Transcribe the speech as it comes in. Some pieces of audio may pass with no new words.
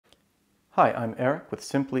Hi, I'm Eric with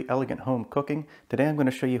Simply Elegant Home Cooking. Today I'm going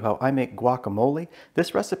to show you how I make guacamole.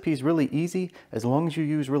 This recipe is really easy. As long as you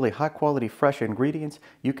use really high quality fresh ingredients,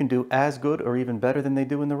 you can do as good or even better than they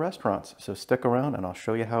do in the restaurants. So stick around and I'll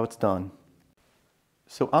show you how it's done.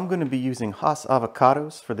 So I'm going to be using Haas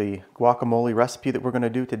Avocados for the guacamole recipe that we're going to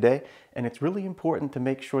do today. And it's really important to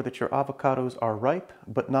make sure that your avocados are ripe,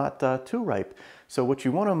 but not too ripe. So what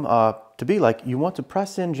you want them to be like, you want to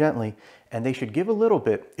press in gently and they should give a little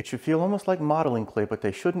bit. It should feel almost like modeling clay, but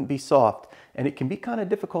they shouldn't be soft. And it can be kind of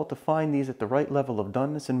difficult to find these at the right level of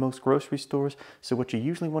doneness in most grocery stores. So what you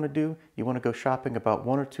usually want to do, you want to go shopping about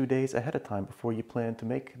 1 or 2 days ahead of time before you plan to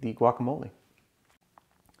make the guacamole.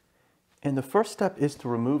 And the first step is to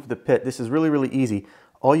remove the pit. This is really easy.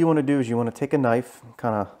 All you want to do is you want to take a knife,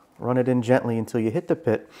 kind of run it in gently until you hit the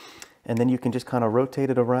pit, and then you can just kind of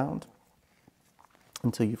rotate it around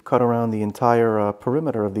until you've cut around the entire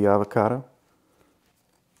perimeter of the avocado.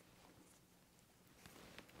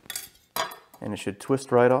 And it should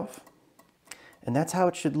twist right off. And that's how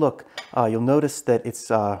it should look. You'll notice that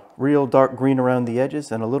it's real dark green around the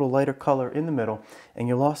edges and a little lighter color in the middle. And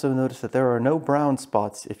you'll also notice that there are no brown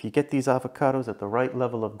spots. If you get these avocados at the right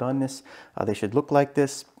level of doneness, they should look like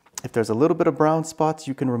this. If there's a little bit of brown spots,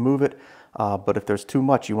 you can remove it. But if there's too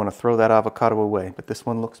much, you want to throw that avocado away. But this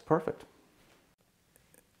one looks perfect.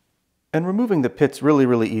 And removing the pit's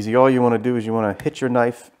really easy. All you want to do is you want to hit your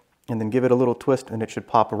knife and then give it a little twist and it should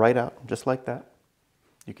pop right out, just like that.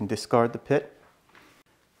 You can discard the pit.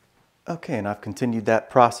 Okay, and I've continued that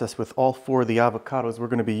process with all 4 of the avocados we're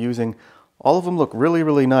going to be using. All of them look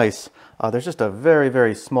really nice. There's just a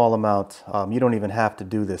very small amount. You don't even have to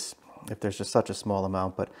do this if there's just such a small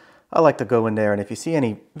amount, but I like to go in there, and if you see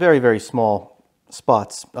any very small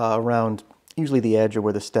spots around usually the edge or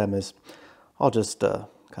where the stem is, I'll just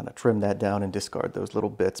kind of trim that down and discard those little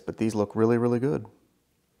bits, but these look really good.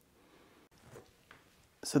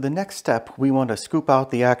 So the next step, we want to scoop out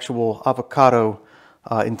the actual avocado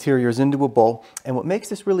interiors into a bowl. And what makes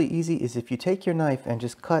this really easy is if you take your knife and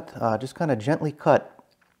just cut, just kind of gently cut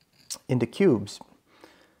into cubes.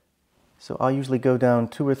 So I'll usually go down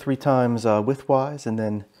 2 or 3 times widthwise and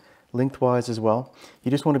then lengthwise as well. You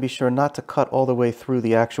just want to be sure not to cut all the way through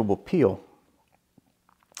the actual peel,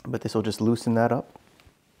 but this will just loosen that up.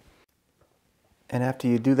 And after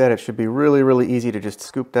you do that, it should be really easy to just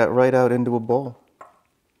scoop that right out into a bowl.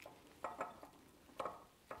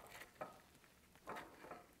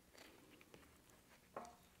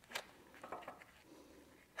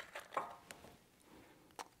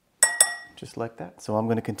 Just like that. So I'm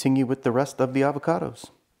going to continue with the rest of the avocados.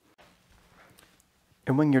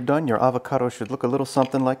 And when you're done, your avocado should look a little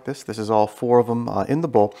something like this. This is all 4 of them in the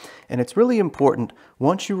bowl. And it's really important,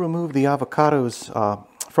 once you remove the avocados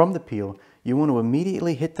from the peel, you want to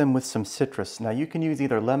immediately hit them with some citrus. Now you can use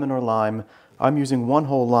either lemon or lime. I'm using 1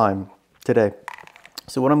 whole lime today.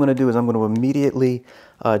 So what I'm going to do is I'm going to immediately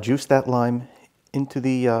juice that lime into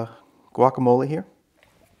the guacamole here.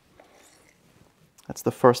 That's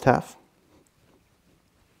the first half.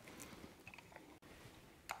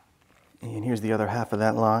 And here's the other half of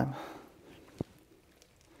that lime.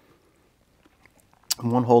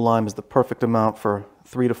 And 1 whole lime is the perfect amount for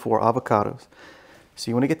 3 to 4 avocados. So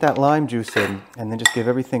you want to get that lime juice in and then just give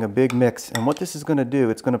everything a big mix. And what this is going to do,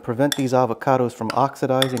 it's going to prevent these avocados from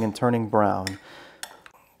oxidizing and turning brown.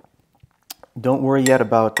 Don't worry yet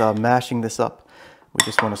about mashing this up. We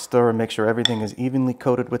just want to stir and make sure everything is evenly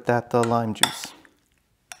coated with that lime juice.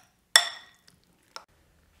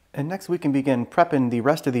 And next we can begin prepping the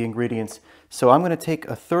rest of the ingredients. So I'm going to take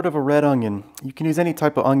 1/3 of a red onion. You can use any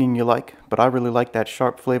type of onion you like, but I really like that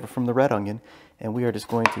sharp flavor from the red onion. And we are just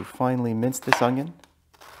going to finely mince this onion.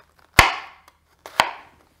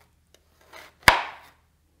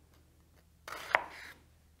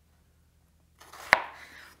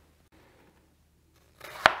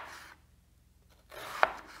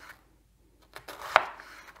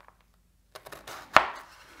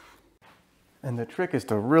 And the trick is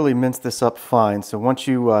to really mince this up fine. So once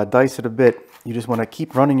you dice it a bit, you just want to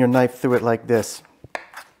keep running your knife through it like this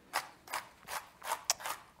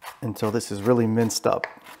until this is really minced up.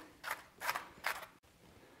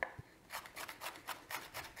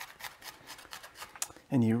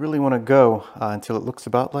 And you really want to go until it looks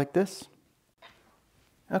about like this.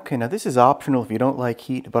 Okay, now this is optional if you don't like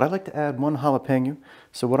heat, but I like to add 1 jalapeno.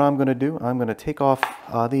 So what I'm going to do, I'm going to take off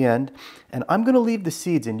the end, and I'm going to leave the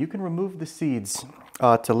seeds in. You can remove the seeds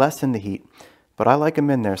to lessen the heat, but I like them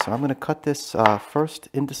in there. So I'm going to cut this first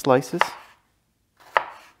into slices.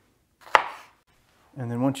 And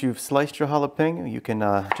then once you've sliced your jalapeno, you can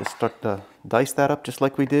just start to dice that up just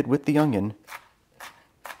like we did with the onion.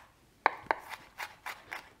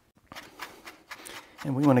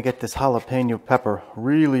 And we want to get this jalapeno pepper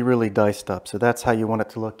really diced up. So that's how you want it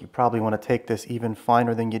to look. You probably want to take this even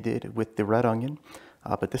finer than you did with the red onion,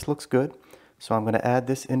 but this looks good. So I'm going to add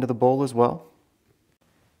this into the bowl as well.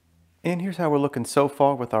 And here's how we're looking so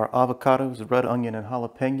far with our avocados, red onion, and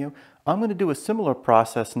jalapeno. I'm going to do a similar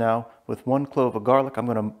process now with 1 clove of garlic. I'm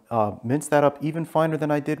going to mince that up even finer than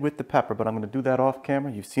I did with the pepper, but I'm going to do that off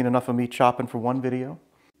camera. You've seen enough of me chopping for one video.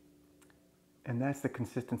 And that's the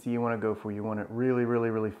consistency you want to go for. You want it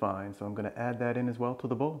really fine. So I'm going to add that in as well to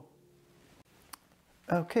the bowl.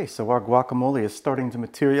 Okay, so our guacamole is starting to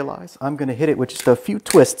materialize. I'm going to hit it with just a few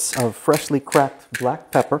twists of freshly cracked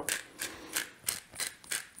black pepper.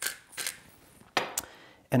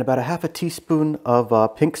 And about a half a teaspoon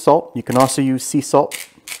of pink salt. You can also use sea salt.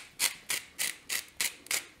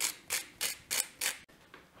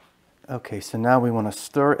 Okay, so now we want to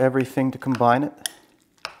stir everything to combine it.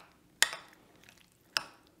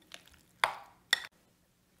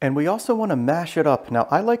 And we also want to mash it up. Now,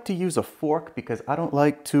 I like to use a fork because I don't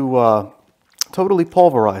like to totally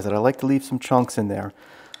pulverize it. I like to leave some chunks in there.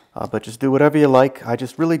 But just do whatever you like. I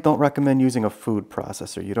just really don't recommend using a food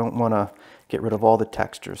processor. You don't want to get rid of all the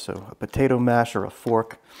texture. So a potato masher, a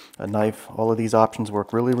fork, a knife, all of these options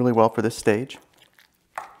work really well for this stage.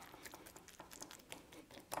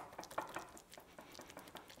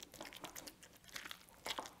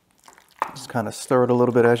 Just kind of stir it a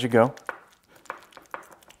little bit as you go.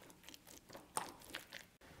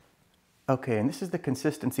 Okay, and this is the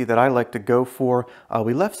consistency that I like to go for.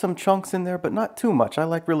 We left some chunks in there, but not too much. I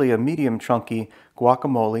like really a medium chunky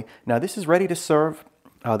guacamole. Now this is ready to serve.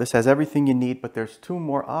 This has everything you need, but there's 2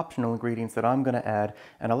 more optional ingredients that I'm going to add.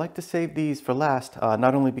 And I like to save these for last,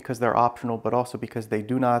 not only because they're optional, but also because they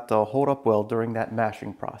do not hold up well during that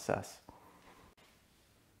mashing process.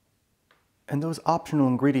 And those optional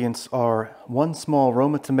ingredients are 1 small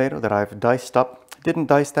Roma tomato that I've diced up. Didn't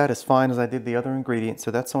dice that as fine as I did the other ingredients,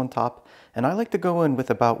 so that's on top. And I like to go in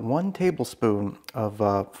with about 1 tablespoon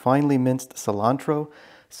of finely minced cilantro.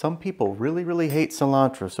 Some people really hate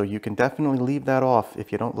cilantro, so you can definitely leave that off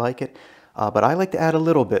if you don't like it. But I like to add a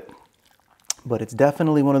little bit. But it's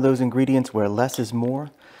definitely one of those ingredients where less is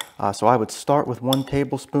more. So I would start with 1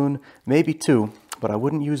 tablespoon, maybe 2, but I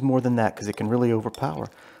wouldn't use more than that because it can really overpower.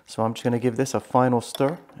 So I'm just going to give this a final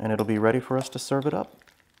stir, and it'll be ready for us to serve it up.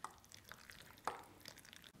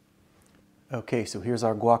 Okay, so here's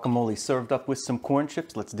our guacamole served up with some corn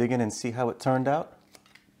chips. Let's dig in and see how it turned out.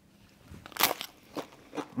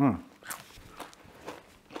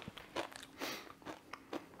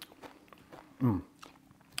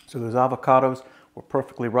 So those avocados were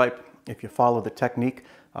perfectly ripe. If you follow the technique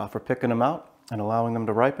for picking them out and allowing them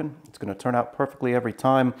to ripen, it's going to turn out perfectly every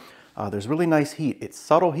time. There's really nice heat. It's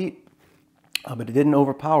subtle heat, but it didn't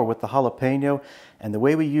overpower with the jalapeno. And the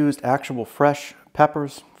way we used actual fresh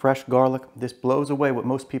peppers, fresh garlic, this blows away what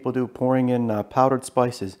most people do, pouring in powdered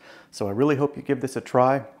spices. So I really hope you give this a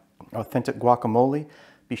try. Authentic guacamole.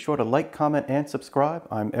 Be sure to like, comment, and subscribe.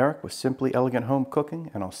 I'm Eric with Simply Elegant Home Cooking,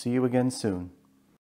 and I'll see you again soon.